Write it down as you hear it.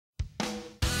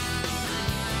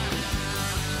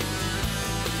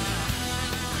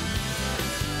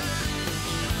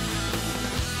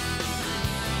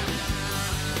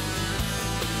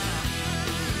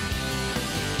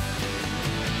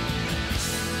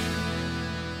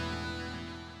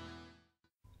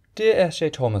Dear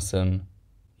S.J. Thomason,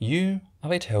 you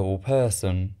are a terrible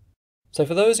person. So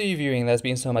for those of you viewing, there's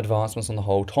been some advancements on the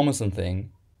whole Thomason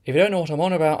thing. If you don't know what I'm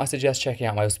on about, I suggest checking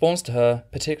out my response to her,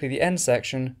 particularly the end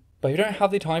section, but if you don't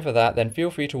have the time for that, then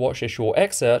feel free to watch this short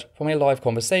excerpt from a live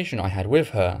conversation I had with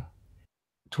her.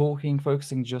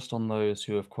 Focusing just on those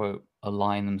who have, quote,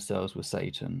 aligned themselves with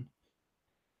Satan.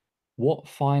 What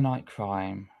finite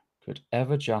crime could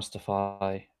ever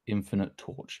justify infinite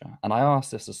torture? And I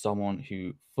ask this as someone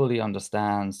who fully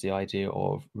understands the idea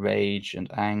of rage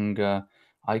and anger.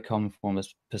 I come from a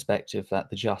perspective that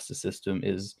the justice system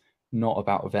is not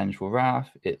about vengeful wrath.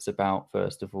 It's about,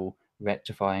 first of all,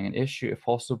 rectifying an issue if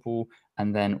possible,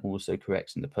 and then also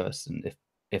correcting the person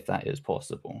if that is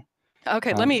possible.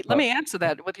 Okay, let me answer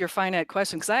that with your finite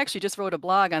question, because I actually just wrote a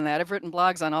blog on that. I've written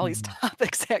blogs on all these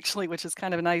topics actually, which is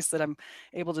kind of nice that I'm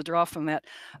able to draw from that.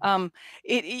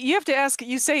 You have to ask.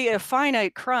 You say a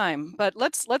finite crime, but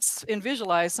let's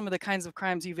visualize some of the kinds of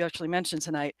crimes you've actually mentioned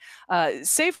tonight.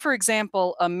 Say, for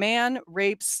example, a man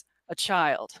rapes a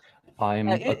child. I'm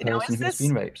a Now, person is who has been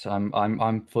this raped.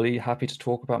 I'm fully happy to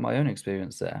talk about my own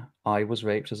experience there. I was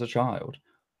raped as a child.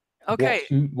 okay?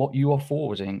 What you are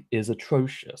forwarding is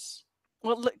atrocious.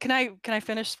 Well, can I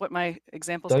finish what my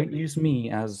example's going Don't to be? use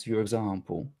me as your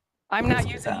example. I'm Let's not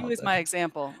get using that you out as my there.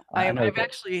 example. I know, I've but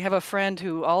actually have a friend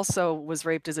who also was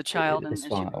raped as a child, it's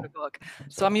and she wrote a file. book.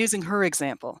 So I'm So using her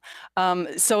example.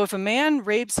 So if a man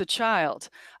rapes a child,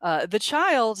 the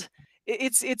child,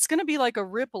 it's going to be like a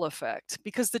ripple effect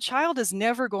because the child is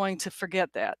never going to forget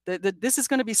that. This is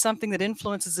going to be something that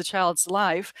influences the child's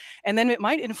life, and then it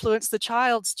might influence the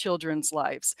child's children's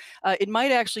lives. It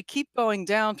might actually keep going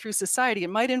down through society. It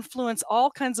might influence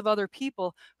all kinds of other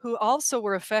people who also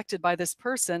were affected by this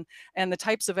person and the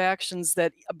types of actions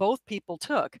that both people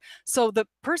took. So the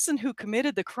person who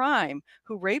committed the crime,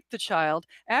 who raped the child,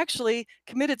 actually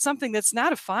committed something that's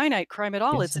not a finite crime at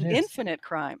all. yes, It's it an is. infinite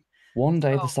crime. One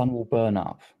day the So, sun will burn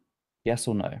up. Yes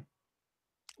or no?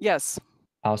 yes.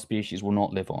 Our species will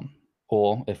not live on.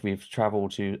 Or if we've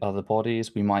traveled to other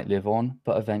bodies, we might live on,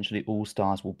 but eventually all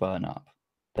stars will burn up.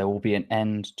 There will be an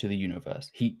end to the universe.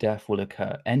 Heat death will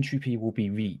occur. Entropy will be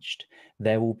reached.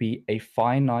 There will be a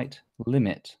finite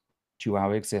limit to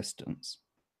our existence.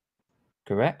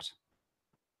 Correct?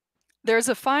 There's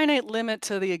a finite limit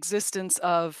to the existence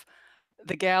of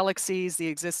the galaxies, the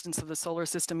existence of the solar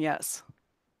system, yes.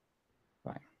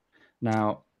 Right.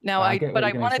 Now, Now, I get but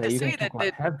what you're I going to wanted say. to You're going say to talk that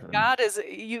about heaven. God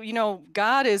is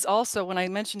God is also, when I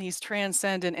mentioned he's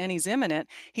transcendent and he's immanent,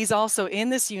 he's also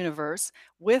in this universe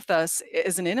with us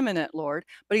as an immanent Lord,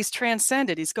 but he's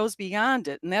transcended. He goes beyond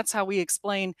it, and that's how we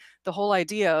explain the whole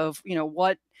idea of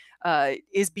what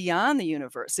is beyond the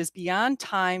universe, is beyond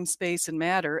time, space, and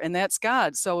matter, and that's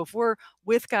God. So if we're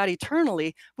with God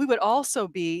eternally, we would also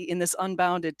be in this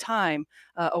unbounded time,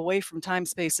 away from time,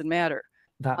 space, and matter.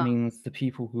 That means the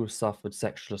people who have suffered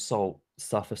sexual assault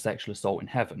suffer sexual assault in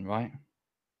heaven, right?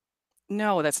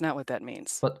 No, that's not what that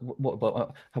means.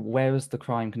 Where is the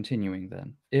crime continuing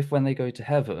then? If when they go to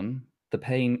heaven, the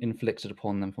pain inflicted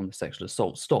upon them from the sexual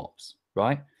assault stops,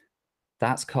 right?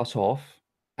 That's cut off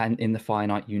and in the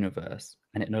finite universe,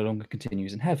 and it no longer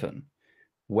continues in heaven.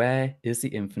 Where is the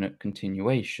infinite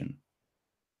continuation?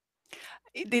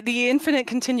 The infinite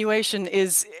continuation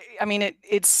is, I mean,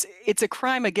 it's a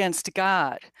crime against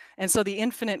God, and so the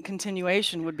infinite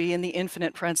continuation would be in the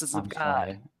infinite presence of I'm God.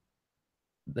 sorry.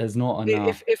 There's not If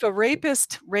enough. if a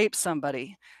rapist rapes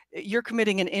somebody, you're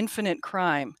committing an infinite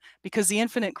crime because the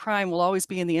infinite crime will always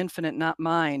be in the infinite not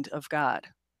mind of God.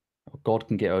 God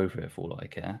can get over it for all I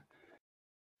care.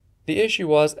 The issue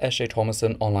was S.J.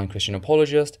 Thomason, online Christian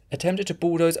apologist, attempted to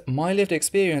bulldoze my lived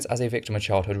experience as a victim of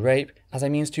childhood rape as a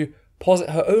means to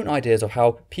posit her own ideas of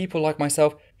how people like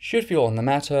myself should feel on the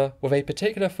matter, with a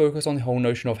particular focus on the whole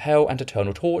notion of hell and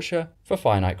eternal torture for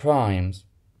finite crimes.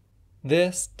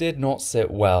 This did not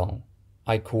sit well.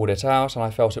 I called it out and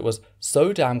I felt it was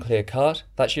so damn clear cut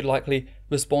that she'd likely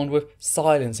respond with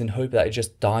silence in hope that it'd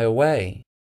just die away.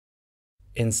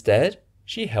 Instead,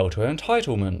 she held to her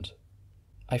entitlement.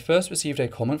 I first received a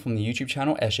comment from the YouTube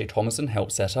channel S.J. Thomason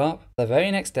helped set up. The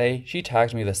very next day, she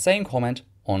tagged me the same comment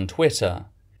on Twitter.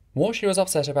 What she was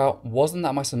upset about wasn't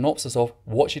that my synopsis of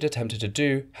what she'd attempted to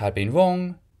do had been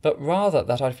wrong, but rather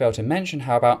that I'd failed to mention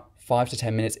how about 5 to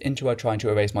 10 minutes into her trying to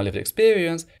erase my lived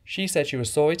experience, she said she was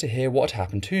sorry to hear what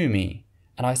happened to me.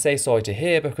 And I say sorry to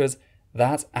hear because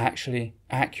that's actually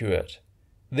accurate.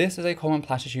 This is a common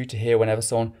platitude to hear whenever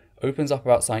someone opens up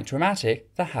about something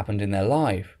traumatic that happened in their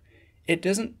life. It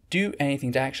doesn't do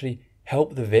anything to actually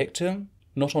help the victim,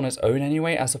 not on its own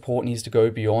anyway, as support needs to go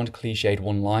beyond cliched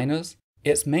one-liners.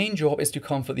 Its main job is to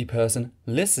comfort the person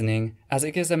listening, as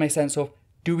it gives them a sense of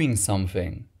doing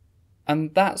something.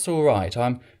 And that's alright,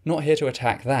 I'm not here to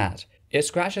attack that. It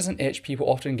scratches an itch people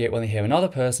often get when they hear another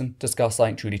person discuss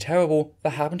something truly terrible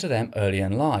that happened to them early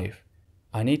in life.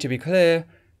 I need to be clear,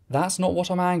 that's not what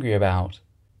I'm angry about.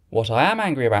 What I am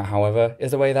angry about, however,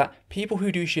 is the way that people who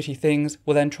do shitty things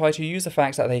will then try to use the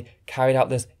fact that they carried out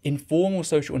this informal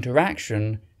social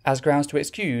interaction as grounds to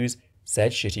excuse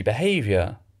said shitty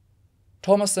behaviour.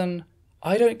 Thomason,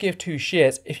 I don't give two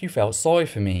shits if you felt sorry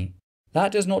for me.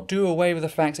 That does not do away with the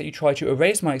fact that you try to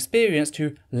erase my experience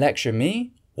to lecture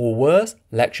me, or worse,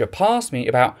 lecture past me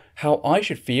about how I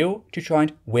should feel to try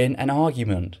and win an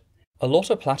argument. A lot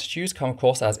of platitudes come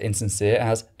across as insincere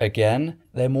as, again,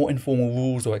 they're more informal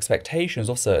rules or expectations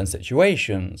of certain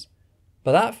situations.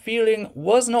 But that feeling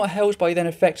was not held by then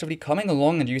effectively coming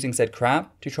along and using said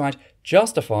crap to try and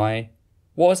justify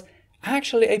what was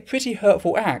actually a pretty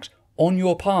hurtful act on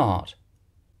your part.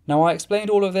 Now I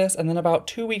explained all of this, and then about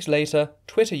 2 weeks later,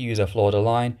 Twitter user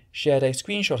Florida shared a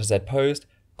screenshot of said post,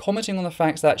 commenting on the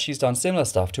fact that she's done similar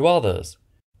stuff to others.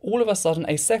 All of a sudden,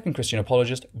 a second Christian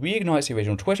apologist reignites the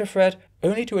original Twitter thread,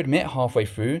 only to admit halfway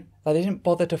through that they didn't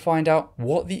bother to find out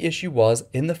what the issue was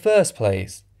in the first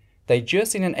place. They'd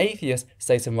just seen an atheist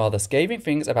say some rather scathing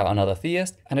things about another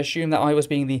theist and assumed that I was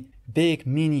being the big,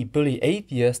 meanie, bully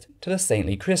atheist to the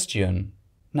saintly Christian.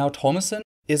 Now Thomason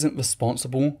isn't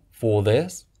responsible for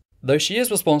this, though she is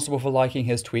responsible for liking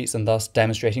his tweets and thus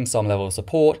demonstrating some level of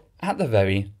support at the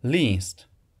very least.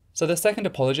 So the second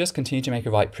apologist continued to make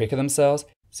a right prick of themselves,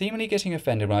 seemingly getting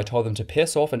offended when I told them to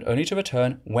piss off and only to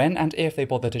return when and if they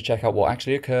bothered to check out what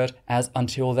actually occurred, as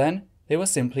until then, they were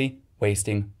simply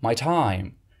wasting my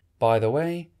time. By the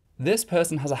way, this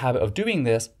person has a habit of doing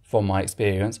this from my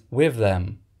experience with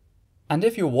them. And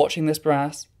if you're watching this,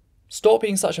 brass, stop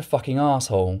being such a fucking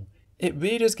asshole. It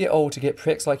really does get old to get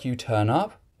pricks like you turn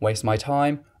up, waste my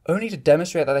time, only to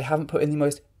demonstrate that they haven't put in the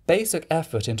most basic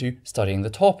effort into studying the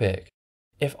topic.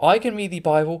 If I can read the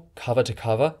Bible cover to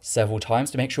cover several times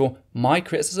to make sure my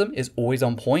criticism is always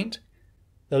on point,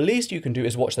 the least you can do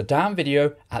is watch the damn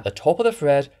video at the top of the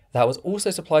thread that was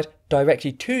also supplied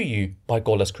directly to you by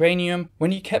Godless Cranium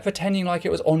when you kept pretending like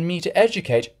it was on me to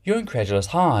educate your incredulous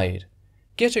hide.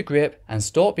 Get a grip and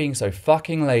stop being so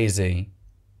fucking lazy.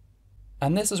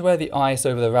 And this is where the ice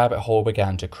over the rabbit hole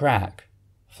began to crack.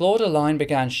 Florida Line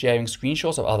began sharing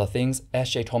screenshots of other things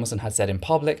S.J. Thomason had said in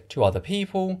public to other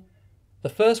people, the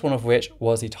first one of which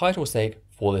was the title sake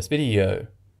for this video.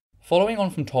 Following on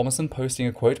from Thomason posting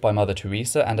a quote by Mother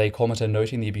Teresa and a commenter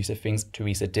noting the abusive things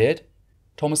Teresa did,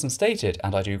 Thomason stated,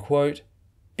 and I do quote,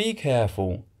 "Be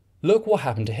careful. Look what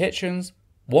happened to Hitchens,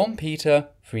 1 Peter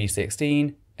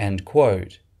 3:16, end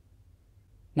quote."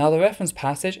 Now the reference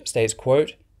passage states,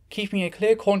 quote, "Keeping a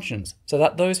clear conscience so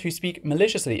that those who speak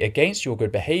maliciously against your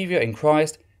good behaviour in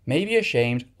Christ may be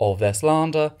ashamed of their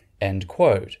slander," end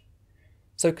quote.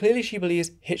 So clearly she believes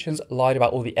Hitchens lied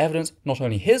about all the evidence not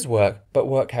only his work, but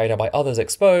work carried out by others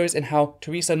exposed in how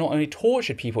Teresa not only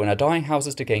tortured people in her dying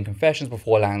houses to gain confessions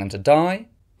before allowing them to die,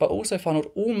 but also funneled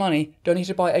all money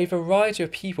donated by a variety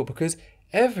of people because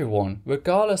everyone,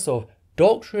 regardless of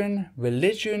doctrine,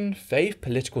 religion, faith,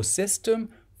 political system,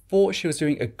 thought she was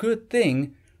doing a good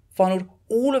thing, funneled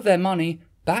all of their money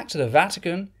back to the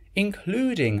Vatican,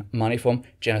 including money from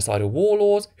genocidal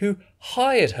warlords who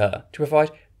hired her to provide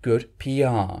good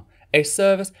PR, a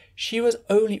service she was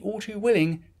only all too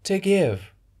willing to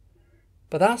give.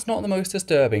 But that's not the most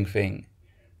disturbing thing.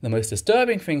 The most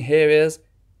disturbing thing here is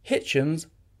Hitchens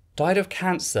died of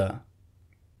cancer.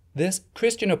 This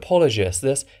Christian apologist,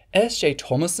 this S.J.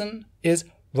 Thomason, is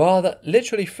rather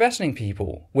literally threatening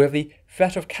people with the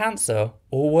threat of cancer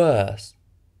or worse.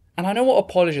 And I know what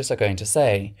apologists are going to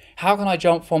say. How can I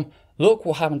jump from look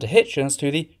what happened to Hitchens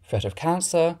to the threat of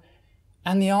cancer?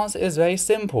 And the answer is very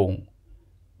simple.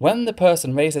 When the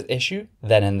person raised this issue,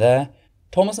 then and there,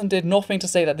 Thomason did nothing to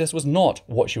say that this was not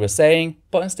what she was saying,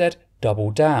 but instead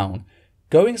doubled down,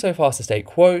 going so far as to state,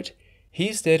 quote,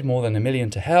 "He steered more than 1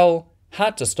 million to hell,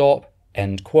 had to stop,"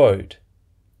 end quote.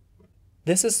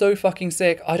 This is so fucking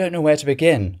sick, I don't know where to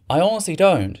begin. I honestly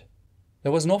don't.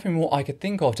 There was nothing more I could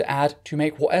think of to add to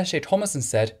make what S.J. Thomason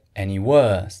said any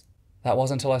worse. That was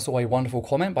until I saw a wonderful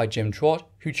comment by Jim Trott,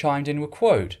 who chimed in with,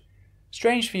 quote,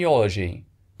 "Strange theology.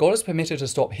 God is permitted to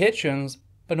stop Hitchens,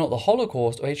 but not the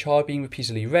Holocaust or a child being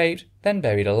repeatedly raped, then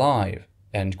buried alive,"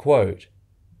 end quote.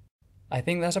 I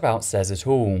think that about says it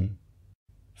all.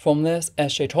 From this,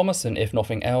 S.J. Thomason, if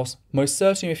nothing else, most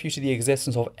certainly refuted the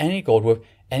existence of any God with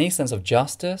any sense of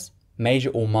justice,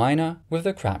 major or minor, with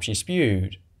the crap she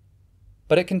spewed.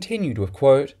 But it continued with,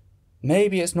 quote,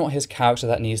 "Maybe it's not his character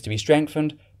that needs to be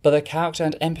strengthened, but the character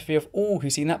and empathy of all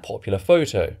who've seen that popular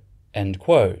photo," end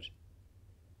quote.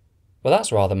 Well,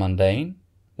 that's rather mundane.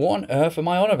 What on earth am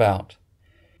I on about?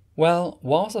 Well,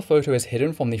 whilst the photo is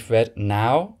hidden from the thread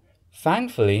now,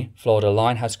 thankfully Florida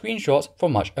Line has screenshots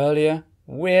from much earlier,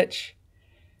 which...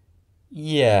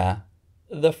 yeah.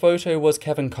 The photo was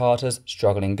Kevin Carter's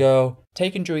struggling girl,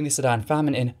 taken during the Sudan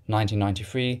famine in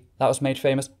 1993, that was made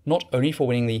famous not only for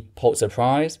winning the Pulitzer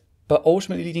Prize, but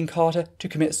ultimately leading Carter to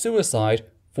commit suicide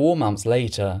 4 months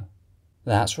later.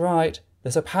 That's right,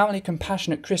 this apparently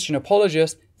compassionate Christian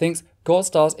apologist thinks God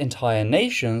stars entire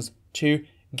nations to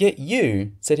get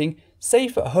you, sitting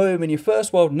safe at home in your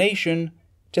first world nation,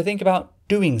 to think about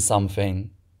doing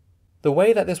something. The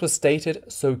way that this was stated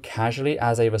so casually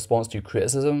as a response to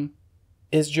criticism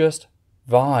is just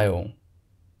vile.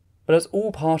 But it's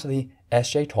all part of the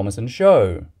S.J. Thomason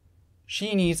show.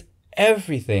 She needs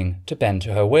everything to bend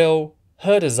to her will,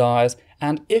 her desires,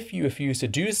 and if you refuse to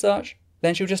do such,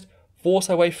 then she'll just force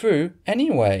her way through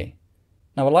anyway.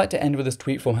 Now I'd like to end with this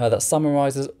tweet from her that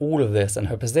summarises all of this and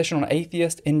her position on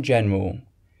atheists in general.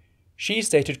 She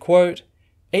stated, quote,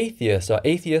 "Atheists are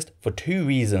atheists for 2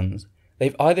 reasons.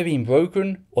 They've either been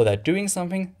broken or they're doing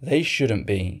something they shouldn't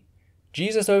be.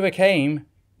 Jesus overcame,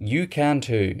 you can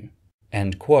too."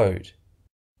 End quote.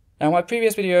 Now in my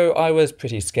previous video I was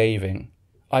pretty scathing.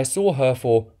 I saw her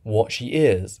for what she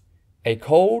is, a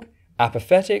cold,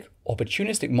 apathetic,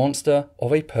 opportunistic monster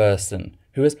of a person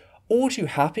who is all too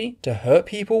happy to hurt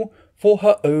people for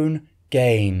her own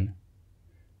gain.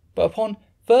 But upon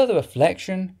further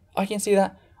reflection, I can see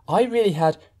that I really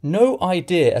had no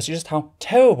idea as to just how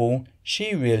terrible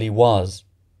she really was.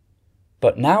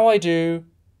 But now I do,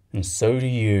 and so do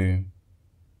you.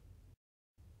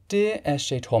 Dear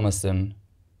S.J. Thomason,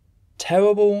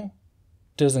 terrible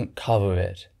doesn't cover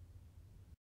it.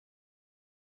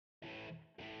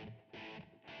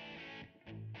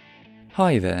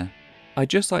 Hi there. I'd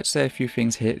just like to say a few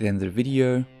things here at the end of the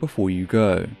video before you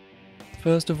go.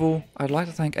 First of all, I'd like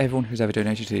to thank everyone who's ever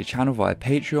donated to the channel via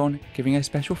Patreon, giving a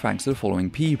special thanks to the following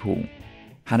people: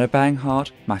 Hannah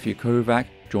Banghart, Matthew Kovac,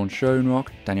 John Schoenrock,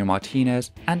 Daniel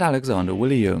Martinez, and Alexander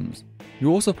Williams.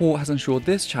 Your support has ensured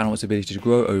this channel its ability to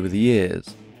grow over the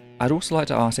years. I'd also like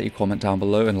to ask that you comment down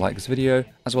below and like this video,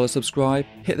 as well as subscribe,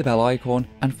 hit the bell icon,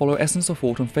 and follow Essence of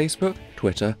Thought on Facebook,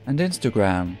 Twitter, and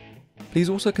Instagram. Please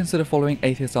also consider following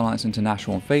Atheist Alliance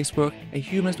International on Facebook, a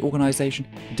humanist organisation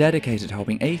dedicated to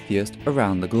helping atheists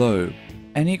around the globe.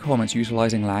 Any comments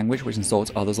utilising language which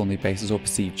insults others on the basis of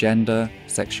perceived gender,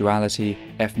 sexuality,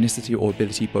 ethnicity or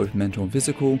ability both mental and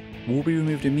physical will be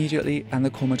removed immediately, and the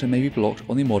commenter may be blocked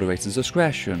on the moderator's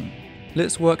discretion.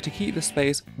 Let's work to keep the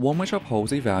space one which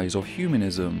upholds the values of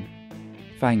humanism.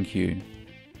 Thank you.